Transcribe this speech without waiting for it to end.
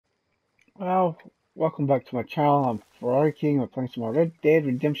Well, welcome back to my channel. I'm Ferrari King. We're playing some more Red Dead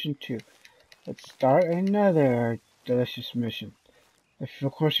Redemption 2. Let's start another delicious mission. If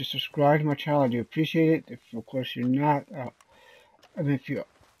of course you're subscribed to my channel, I do appreciate it. If of course you're not, I mean if you're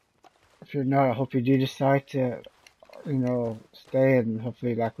not, I hope you do decide to, stay and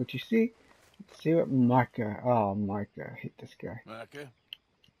hopefully like what you see. Let's see what Micah. Oh, Micah, I hate this guy. Micah?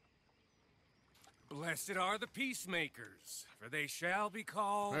 Blessed are the Peacemakers, for they shall be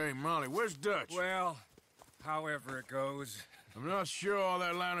called... Hey, Molly, where's Dutch? Well, however it goes. I'm not sure all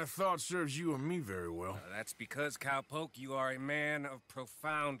that line of thought serves you and me very well. That's because, Cowpoke, you are a man of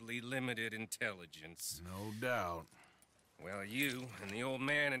profoundly limited intelligence. No doubt. Well, you and the old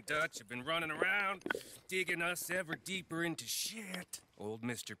man and Dutch have been running around, digging us ever deeper into shit. Old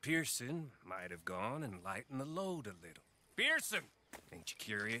Mr. Pearson might have gone and lightened the load a little. Pearson! Ain't you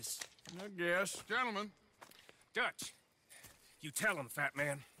curious? I guess. Gentlemen. Dutch, you tell him, fat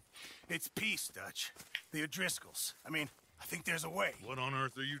man. It's peace, Dutch. The O'Driscolls. I think there's a way. What on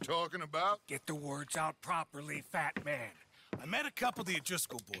earth are you talking about? Get the words out properly, fat man. I met a couple of the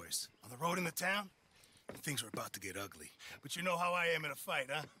O'Driscoll boys on the road in the town, and things were about to get ugly. But you know how I am in a fight,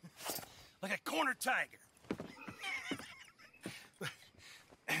 huh? Like a corner tiger.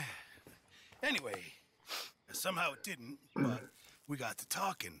 Anyway, somehow it didn't, but we got to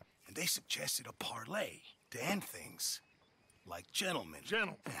talking, and they suggested a parlay to end things. Like gentlemen.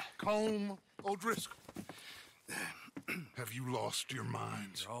 Gentlemen, Combe O'Driscoll. Have you lost your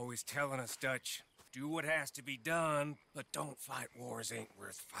minds? You're always telling us, Dutch. Do what has to be done, but don't fight wars ain't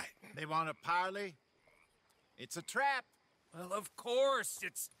worth fighting. They want a parley? It's a trap. Well, of course,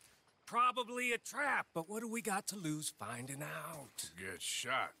 it's probably a trap, but what do we got to lose finding out? Get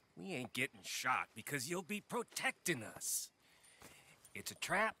shot. We ain't getting shot because you'll be protecting us. It's a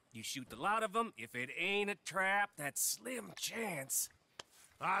trap, you shoot the lot of them. If it ain't a trap, that's slim chance.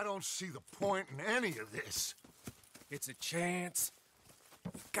 I don't see the point in any of this. It's a chance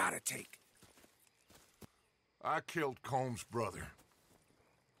we've gotta take. I killed Combs' brother.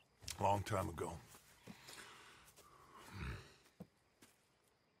 A long time ago.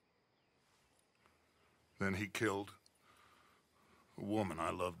 Then he killed a woman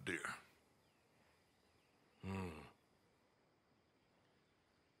I loved dear.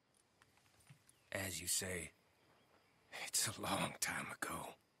 As you say, it's a long time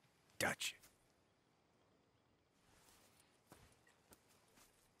ago, Dutch.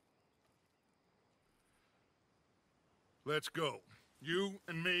 Let's go. You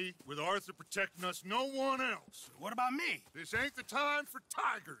and me, with Arthur protecting us, no one else. What about me? This ain't the time for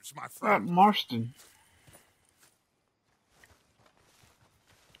tigers, my At friend. Marston.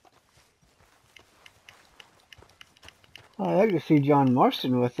 I like to see John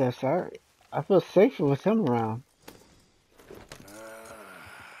Marston with us. I feel safer with him around.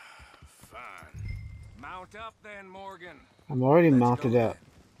 Fine. Mount up then, Morgan. I'm already Let's mounted go up.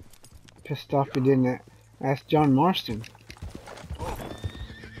 Pissed off you didn't ask John Marston.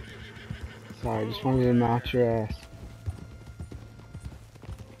 Sorry, just wanted to mount your ass.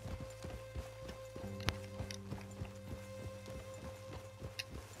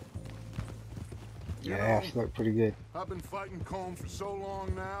 You Your know, ass looked pretty good. I've been fighting Combs for so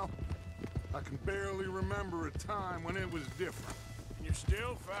long now, I can barely remember a time when it was different. You're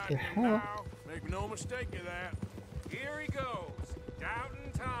still fighting The him hell? now. Make no mistake of that. Here he goes,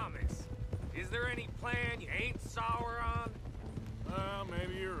 Doubting Thomas. Is there any plan you ain't sour on? Well,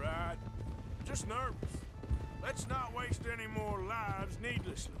 maybe you're right. Just nervous. Let's not waste any more lives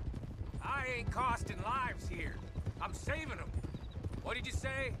needlessly. I ain't costing lives here. I'm saving them. What did you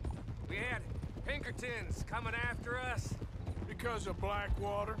say? We had Pinkertons coming after us? Because of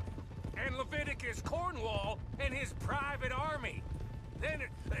Blackwater. And Leviticus Cornwall and his private army. Then,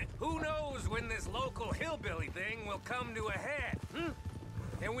 who knows when this local hillbilly thing will come to a head,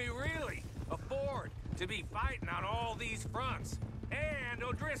 Can we really afford to be fighting on all these fronts? And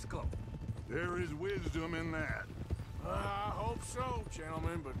O'Driscoll. There is wisdom in that. I hope so,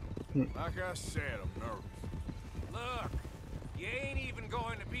 gentlemen, but like I said, I'm nervous. Look, you ain't even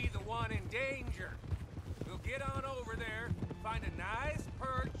going to be the one in danger. We'll get on over there, find a nice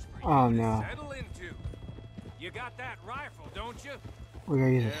perch for you Oh, to no. settle into. You got that rifle, don't you? We're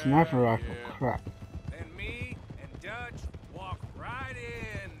gonna use a sniper rifle. yeah. Crap. Then me and Dutch walk right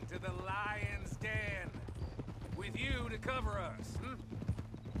in to the lion's den. With you to cover us,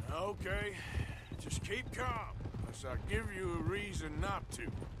 Okay, just keep calm, unless I give you a reason not to.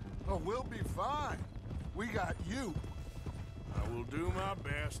 Oh, we'll be fine. We got you. I will do my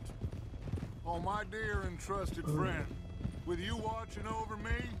best. Oh, my dear and trusted friend. With you watching over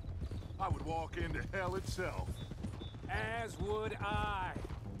me, I would walk into hell itself. As would I.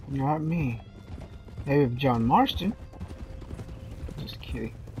 Not me. Maybe John Marston. Just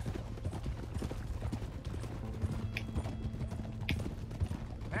kidding.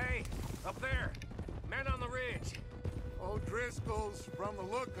 Hey, up there. Men on the ridge. O'Driscoll's from the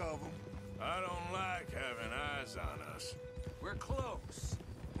look of them. I don't like having eyes on us. We're close.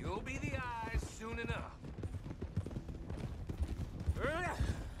 You'll be the eyes soon enough.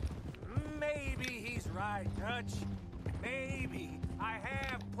 Maybe he's right, Dutch. Maybe I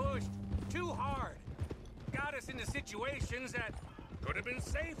have pushed too hard. Got us into situations that could have been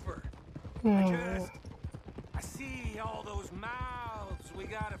safer. I see all those mouths we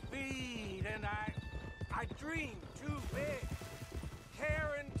gotta feed, and I dream too big,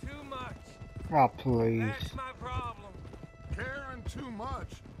 caring too much. Oh, please. That's my problem. Caring too much?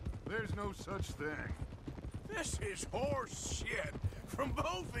 There's no such thing. This is horse shit from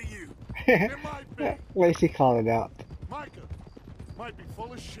both of you. It might be. Lacey called it out. Micah might be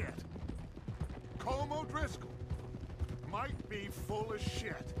full of shit. Colm O'Driscoll might be full of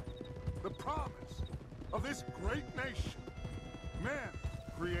shit. The promise of this great nation. Men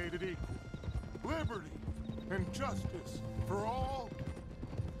created equal. Liberty and justice for all.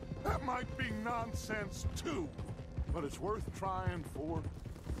 That might be nonsense too. But it's worth trying for.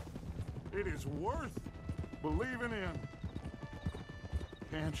 It is worth believing in.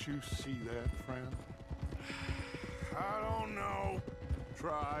 Can't you see that, friend? I don't know.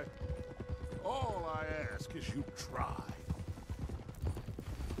 Try. All I ask is you try.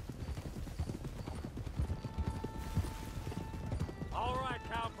 All right,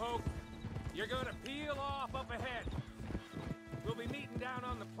 cowpoke. You're gonna peel off up ahead. We'll be meeting down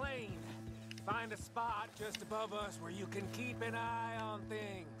on the plain. Find a spot just above us where you can keep an eye on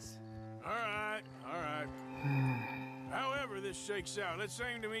things. All right, all right. However this shakes out, let's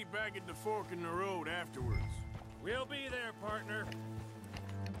aim to meet back at the fork in the road afterwards. We'll be there, partner.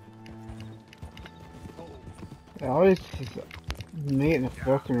 They always just meet in a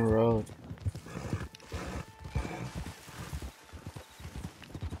fork in the road.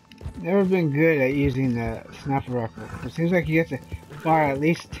 Never been good at using the sniper rifle. It seems like you have to fire at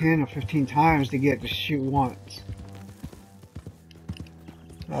least 10 or 15 times to get it to shoot once.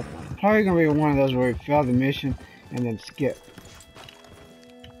 Probably gonna be one of those where we fail the mission and then skip.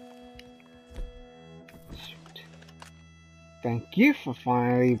 Shoot. Thank you for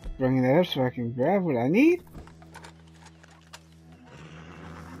finally bringing that up so I can grab what I need.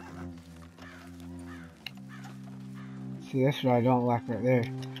 See, that's what I don't like right there.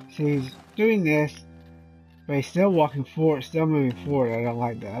 See, he's doing this, but he's still walking forward, still moving forward. I don't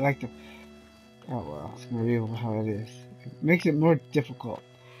like that. I like to... Oh well, it's gonna be how it is. It makes it more difficult.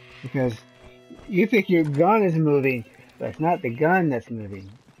 Because you think your gun is moving, but it's not the gun that's moving.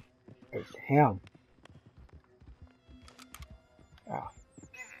 It's him. Oh.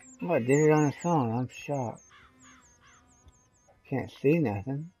 Oh, I did it on his phone. I'm shocked. Can't see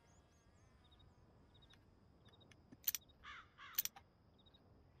nothing.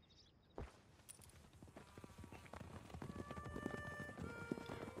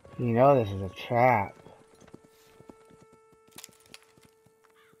 You know this is a trap.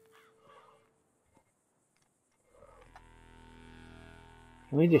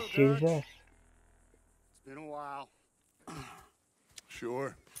 Can we just Hello, choose Dutch. this? It's been a while.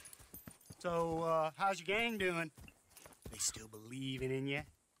 Sure. So, how's your gang doing? They still believing in you?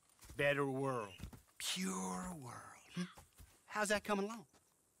 Better world. Pure world. How's that coming along?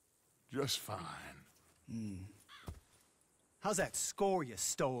 Just fine. How's that score you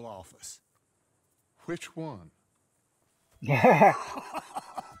stole off us? Which one? Oh,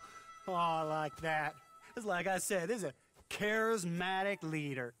 I like that. It's like I said, this is a charismatic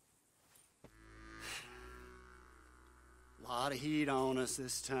leader. Lot of heat on us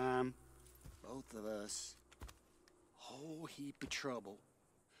this time. Both of us. Whole heap of trouble.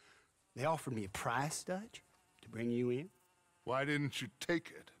 They offered me a price, Dutch, to bring you in. Why didn't you take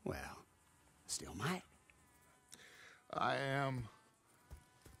it? Well, still might. I am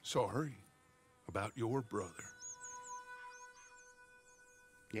sorry about your brother.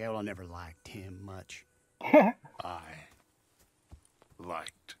 Yeah, well, I never liked him much. I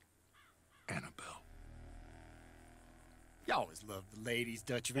liked Annabelle. You always loved the ladies,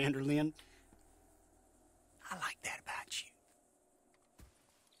 Dutch Vanderlyn. I like that about you.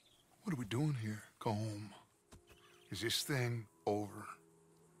 What are we doing here? Go home. Is this thing over?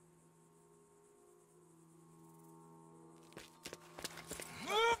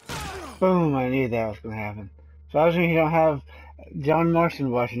 Boom, I knew that was going to happen. So I was you don't have John Marston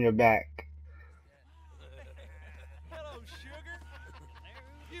watching your back. Hello, sugar.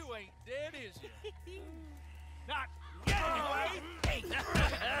 You ain't dead, is you? Not yet,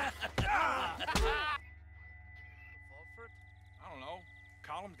 anyway.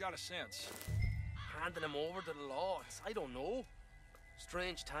 got a sense. Handing him over to the law. I don't know.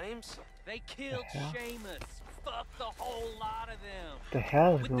 Strange times. They killed Seamus. Fuck the whole lot of them. What the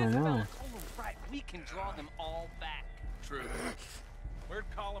hell is With going this on? fella Colin right, we can draw them all back. True. Where'd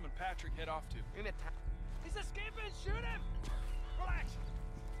Colin and Patrick head off to? In a town. He's escaping. Shoot him. Relax.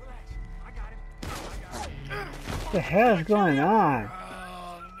 Relax. I got him. What the hell is going on?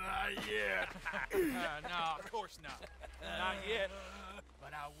 Oh, not yet. No, of course not. Not yet.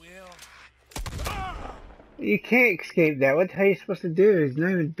 But I will. You can't escape that. What the hell are you supposed to do? He's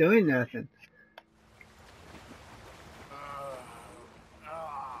not even doing nothing.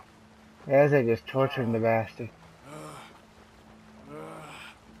 As they just torturing the bastard.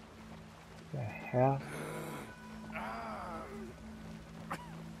 The hell?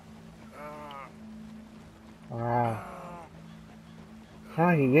 Wow. Sound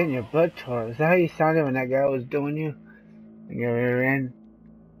like you're getting your butt tore. Is that how you sounded when that guy was doing you? In your rear end?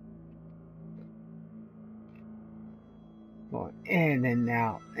 Going in and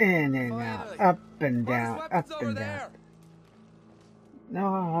out, in and out, up and down, up and down.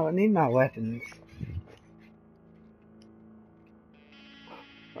 No, I need my weapons.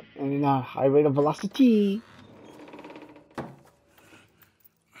 And high rate of velocity.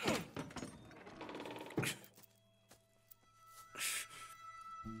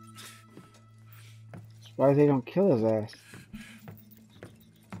 Surprised they don't kill his ass.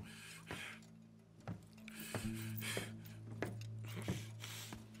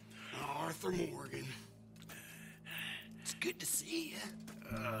 Arthur Morgan. It's good to see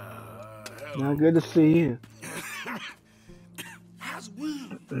you. Not good to see you. How's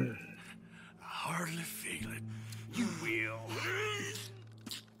wound? I hardly feel it. You will.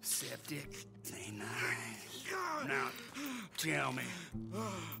 Septic. Ain't nice. Now, tell me.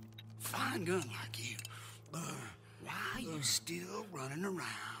 Fine gun like you. Why you still running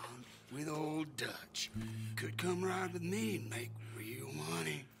around with old Dutch? Could come ride with me and make real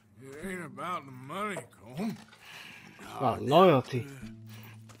money. It ain't about the money, Colm. About loyalty.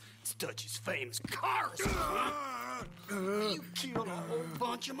 It's Dutch's famous car. You killed a whole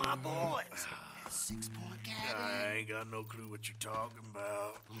bunch of my boys. That 6-point gag. I ain't got no clue what you're talking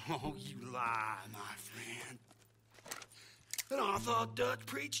about. Oh, you lie, my friend. And I thought Dutch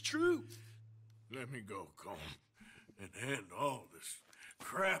preached truth. Let me go, Colm, and end all this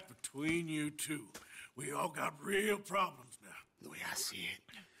crap between you two. We all got real problems now. The way I see it,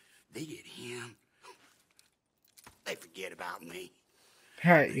 they get him. They forget about me.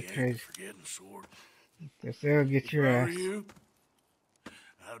 Pat, you They ain't crazy. forgetting, Sword. Guess they'll get your If I ass. were you,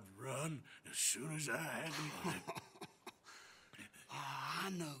 I'd run as soon as I had the money. Oh, I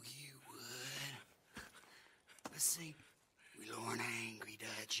know you would. But see, we lure an angry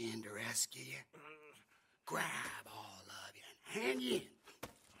Dutch in to rescue you. Grab all of you and hand you in.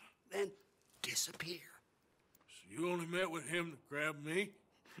 Then disappear. So you only met with him to grab me?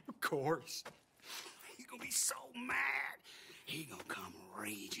 Of course. He's gonna be so mad. He gonna come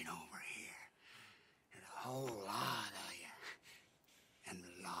raging over here. And a whole lot of you. And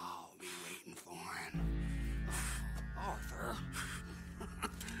the law will be waiting for him. Arthur.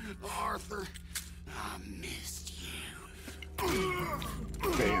 Arthur, I missed you.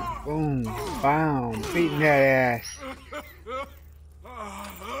 Bam, boom, bam, beating that ass.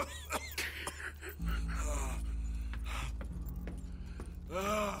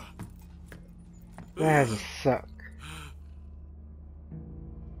 That has to suck.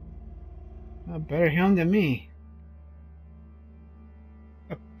 Oh, better him than me.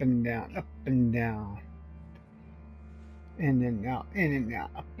 Up and down, up and down. In and out, in and out,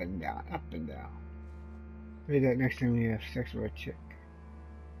 up and down, up and down. Read that next time you have sex with a chick.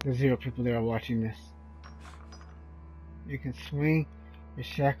 There's 0 people that are watching this. You can swing your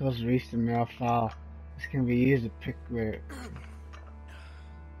shackles, reach the male fowl. This can be used to pick where.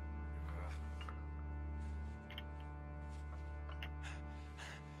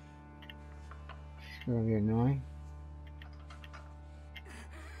 It's gonna be annoying.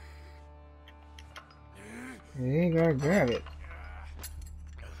 You ain't gotta grab it.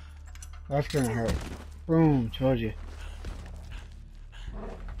 That's gonna hurt. Boom, told you.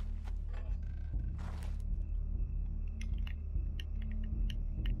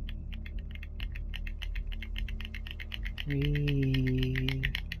 Whee.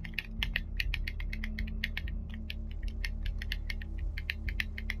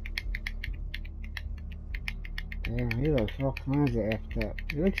 Damn, he looks all kinds of effed up.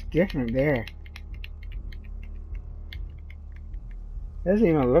 He looks different there. Doesn't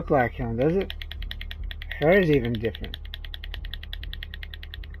even look like him, does it? Hair is even different.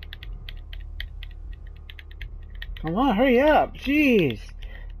 Come on, hurry up! Jeez!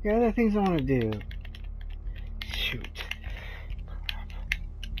 Got other things I want to do. Shoot.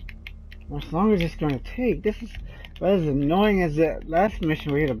 How much longer is this going to take? This is about as annoying as that last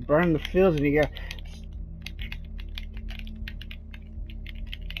mission where you had to burn the fields and you got...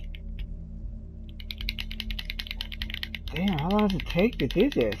 Damn, how long does it take to do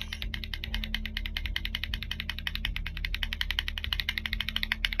this?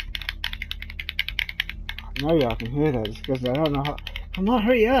 I know y'all can hear that just because I don't know how... Come on,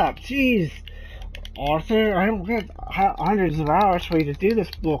 hurry up! Jeez! Arthur, I don't get hundreds of hours for you to do this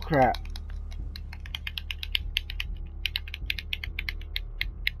bullcrap.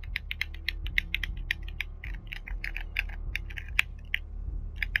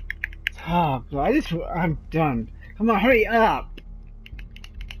 Oh, God, I'm done. Come on, hurry up!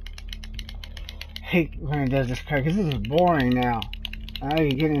 I hate when it does this crap, because this is boring now. Now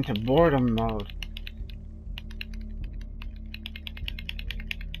you get into boredom mode.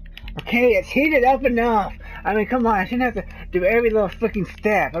 Okay, it's heated up enough! I mean, come on, I shouldn't have to do every little freaking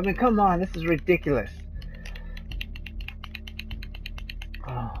step. I mean, come on, this is ridiculous.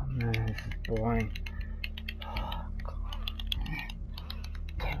 Oh, man, this is boring. Oh, God.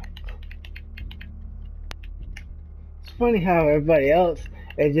 Damn it. It's funny how everybody else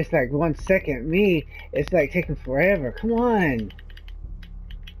is just like 1 second. Me, it's like taking forever. Come on!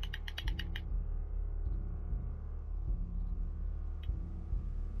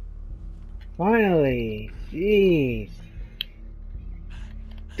 Finally! Jeez!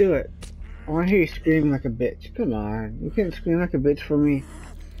 Do it! I want to hear you scream like a bitch. Come on, you can't scream like a bitch for me.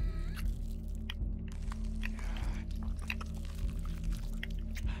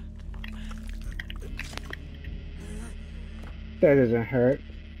 That doesn't hurt.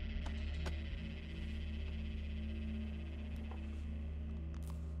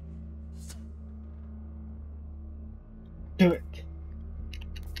 Do it!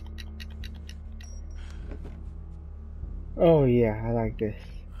 Oh yeah, I like this.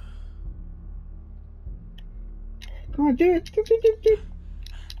 Come on, do it! Do.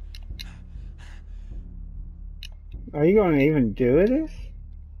 Are you going to even do this?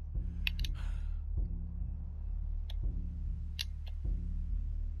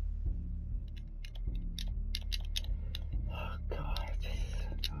 Oh God, this is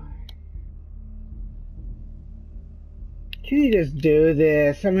so annoying. Can you just do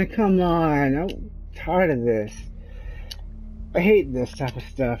this? I mean, come on. I'm tired of this. I hate this type of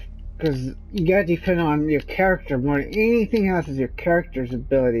stuff because you gotta depend on your character more than anything else is your character's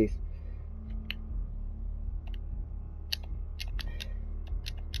abilities.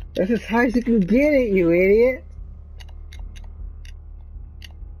 That's as high as you can get it, you idiot!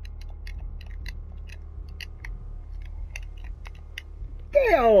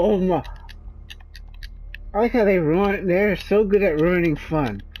 Damn! I like how they're so good at ruining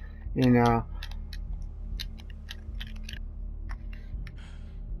fun, you know.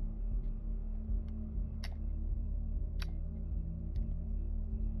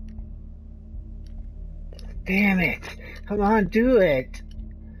 Damn it! Come on, do it!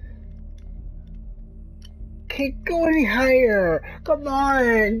 Can't go any higher! Come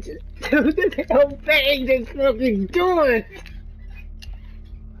on! Just do the whole thing! Just fucking do it!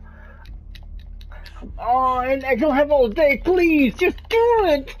 Come on! I don't have all day, please! Just do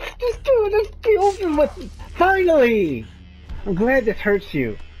it! Just do it! Let's be over with! Finally! I'm glad this hurts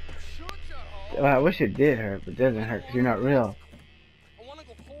you. Well, I wish it did hurt, but it doesn't hurt because you're not real. I want to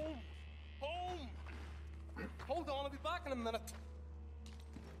go home. Home. Hold on, I'll be back in a minute.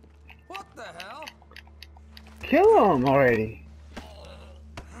 What the hell? Kill him already.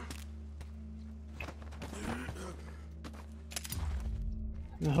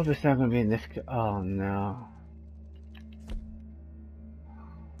 I hope it's not gonna be in this. Oh no.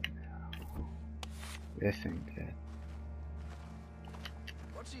 This ain't good.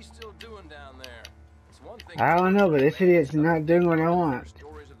 What's he still doing down there? It's one thing. I don't know, but this idiot's not doing what I want.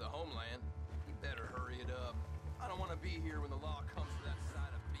 Stories of the homeland. You better hurry it up. I don't want to be here when the law comes to that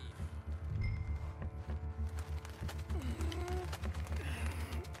side of beef.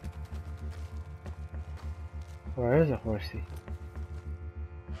 Where is a horsey?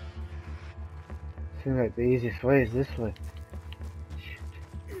 Seems like the easiest way is this way.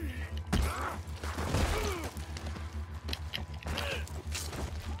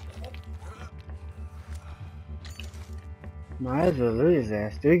 Might as well lose his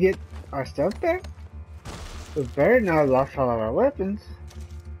ass. Do we get our stuff back? We better not have lost all of our weapons.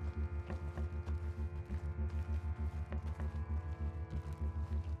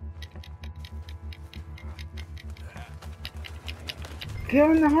 Get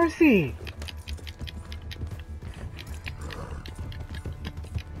on the horsey!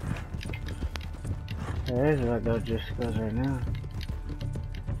 There is what those just goes right now.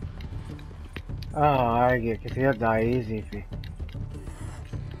 Oh, I get, because he'll die easy if he...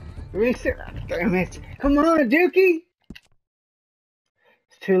 Reset! Damn it! Come on, Dookie!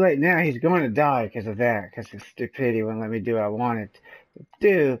 It's too late now. He's going to die because of that. Because his stupidity wouldn't let me do what I wanted to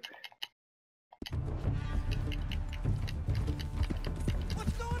do.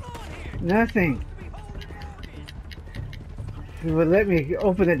 What's going on here? Nothing. If he would let me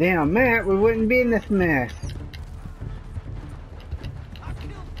open the damn map, we wouldn't be in this mess.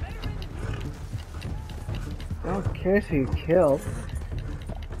 Don't care who you killed.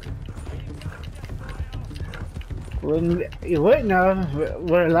 You wouldn't have.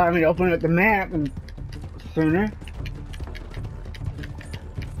 Would allow me to open up the map and sooner.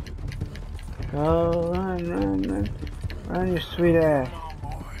 Go run. Run your sweet ass.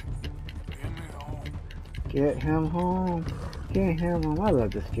 Get him home. Get him home. I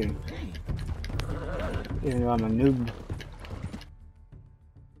love this game. Even though I'm a noob.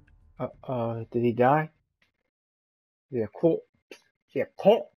 Uh-oh, did he die? Yeah, cool. Yeah,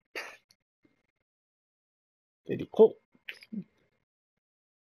 cool. Did he cool?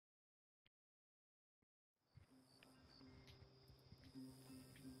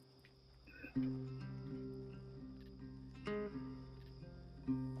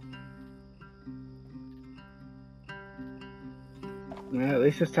 Yeah, at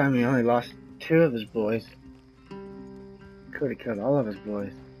least this time he only lost 2 of his boys. Could have killed all of his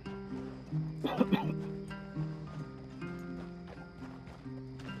boys.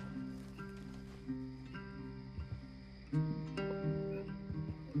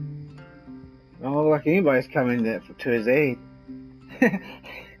 Don't look like anybody's coming to his aid.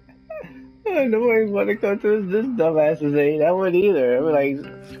 Nobody's want to come to this dumbass's aid. I wouldn't either. I would like,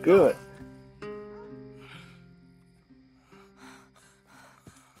 screw it.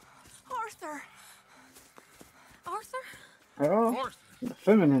 Arthur! Arthur? Oh, the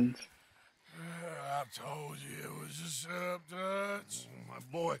feminines. I told you it was a setup, Dutch. My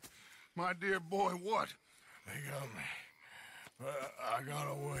boy, my dear boy, what? They got me. But I got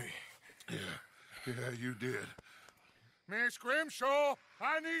away. Yeah, you did. Miss Grimshaw,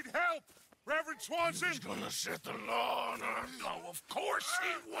 I need help! Reverend Swanson! He's gonna set the law on us. No, of course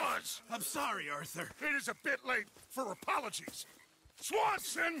he was. I'm sorry, Arthur. It is a bit late for apologies.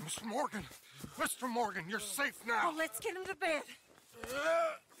 Swanson! Mr. Morgan, you're safe now. Oh, let's get him to bed.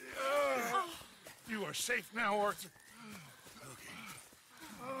 You are safe now, Arthur. Okay.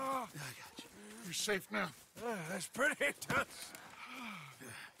 I got you. You're safe now. That's pretty, Dutch.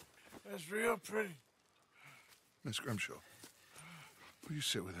 That's real pretty. Miss Grimshaw, will you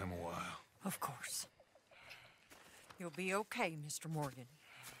sit with him a while? Of course. You'll be okay, Mr. Morgan.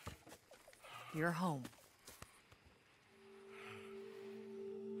 You're home.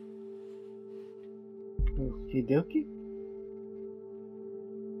 Okie dokie.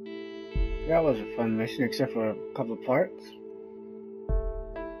 That was a fun mission, except for a couple of parts.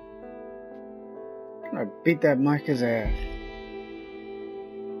 I beat that Micah's ass.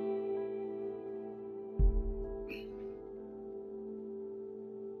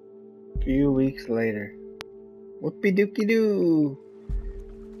 A few weeks later. Whoopie dookie doo.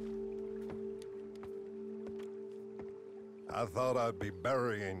 I thought I'd be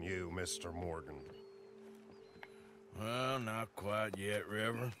burying you, Mr. Morgan. Well, not quite yet,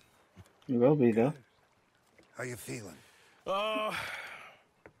 Reverend. You will be, though. How you feeling? Oh,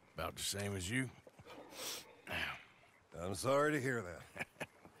 about the same as you. I'm sorry to hear that.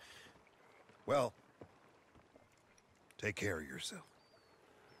 Well, take care of yourself.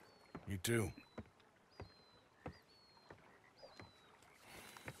 You too.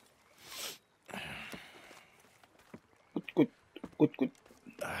 Good.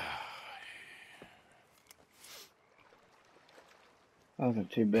 That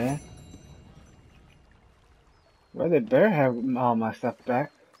wasn't too bad. Well, they better have all my stuff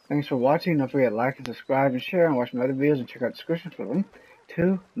back. Thanks for watching. Don't forget to like and subscribe and share and watch my other videos and check out the description for a link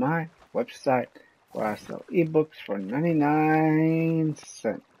to my website where I sell ebooks for 99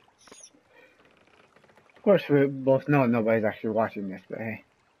 cents. Of course, we both know nobody's actually watching this, but hey.